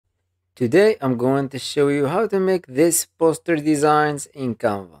Today I'm going to show you how to make this poster designs in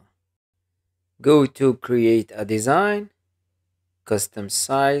Canva. Go to create a design, custom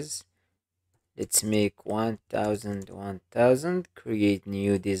size. Let's make 1000, create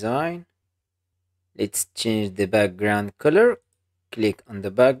new design. Let's change the background color. Click on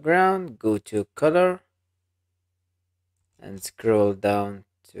the background, go to color and scroll down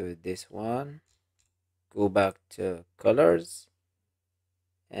to this one. Go back to colors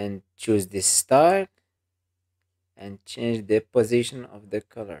and choose this style and change the position of the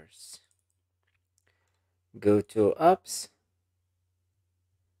colors. Go to apps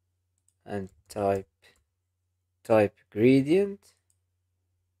and type gradient.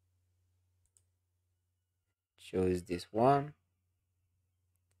 Choose this one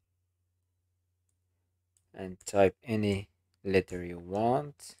and type any letter you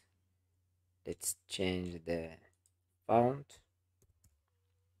want. Let's change the font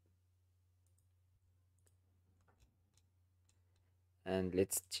and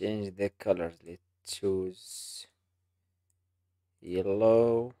let's change the colors. Let's choose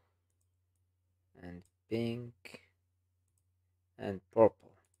yellow and pink and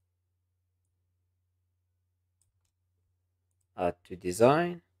purple. Add to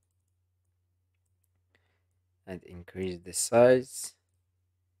design and increase the size.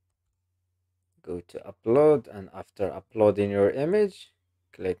 Go to upload, and after uploading your image,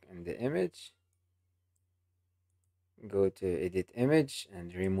 click on the image. Go to edit image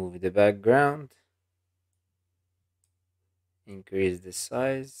and remove the background. Increase the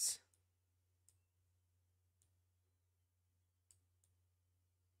size.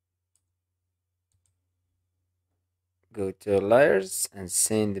 Go to layers and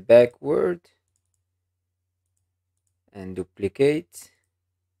send backward and duplicate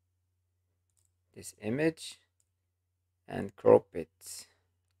this image and crop it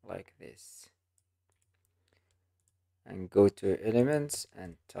like this. And go to elements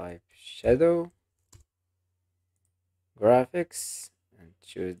and type shadow graphics and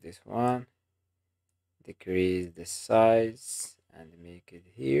choose this one. Decrease the size and make it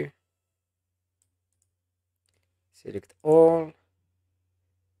here. Select all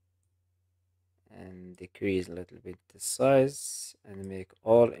and decrease a little bit the size and make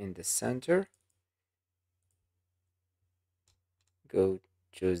all in the center. Go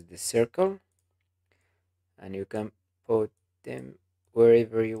choose the circle and you can put them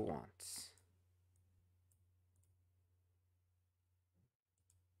wherever you want.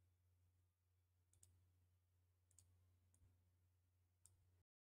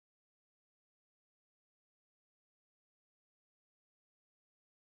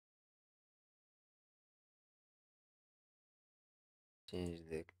 Change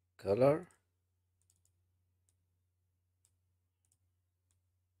the color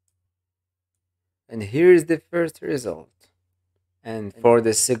and here is the first result. And for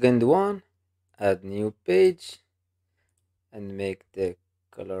the second one, add new page and make the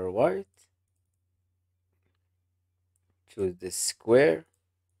color white. Choose the square,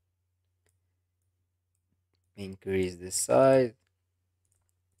 increase the size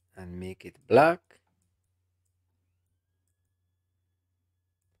and make it black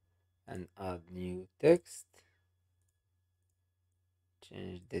and add new text.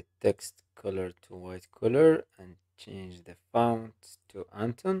 Change the text color to white color and change the font to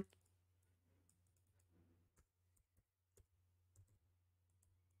Anton.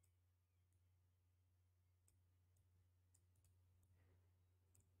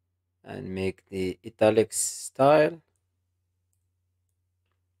 And make the italics style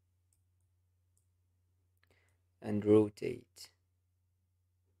and rotate.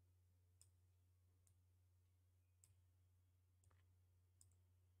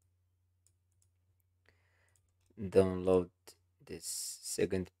 Download this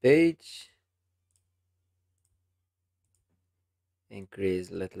second page.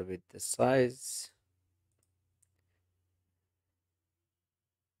 Increase a little bit the size.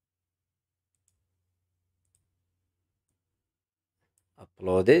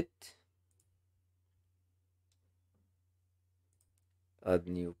 Upload it. Add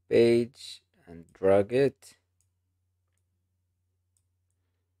new page and drag it.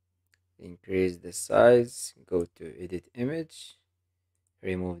 Increase the size. Go to edit image.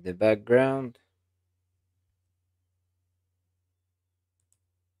 Remove the background.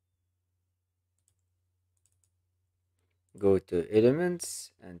 Go to elements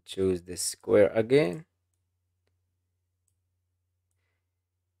and choose the square again.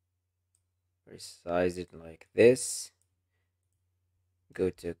 Resize it like this. Go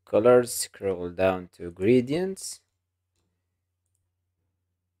to colors, scroll down to gradients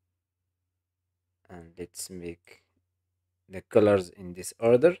And let's make the colors in this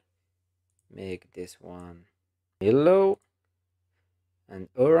order. Make this one yellow and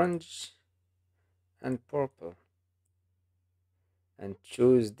orange and purple, and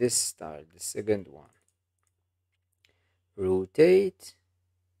choose this style, the second one. Rotate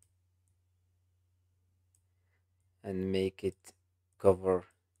and make it cover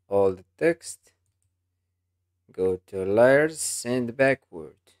all the text. Go to layers, send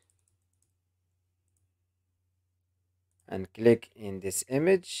backward, and click in this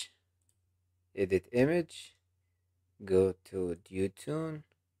image, edit image, go to Tune,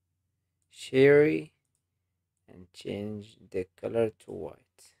 Sherry, and change the color to white.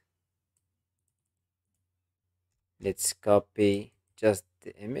 Let's copy just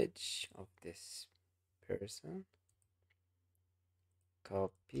the image of this person.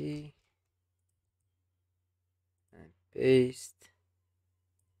 Copy and paste.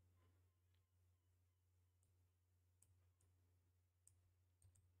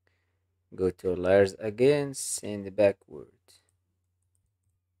 Go to layers again, send backward.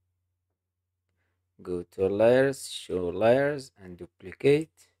 Go to layers, show layers, and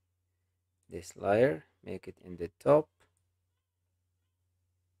duplicate this layer. Make it in the top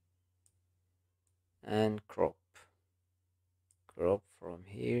and crop. Crop from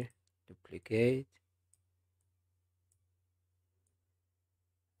here, duplicate,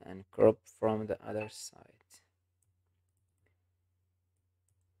 and crop from the other side.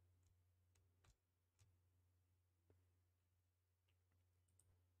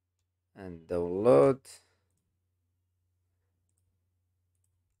 And download.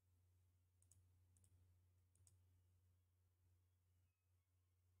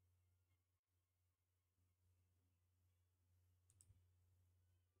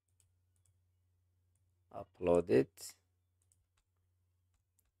 Upload it.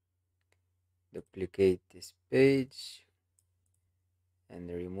 Duplicate this page and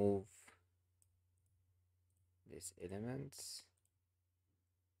remove these elements.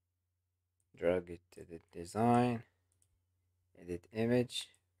 Drag it to the design. Edit image.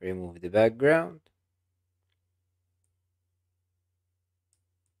 Remove the background.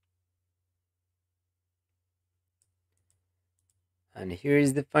 And here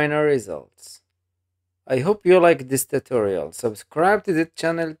is the final results. I hope you liked this tutorial. Subscribe to the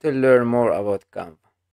channel to learn more about Canva.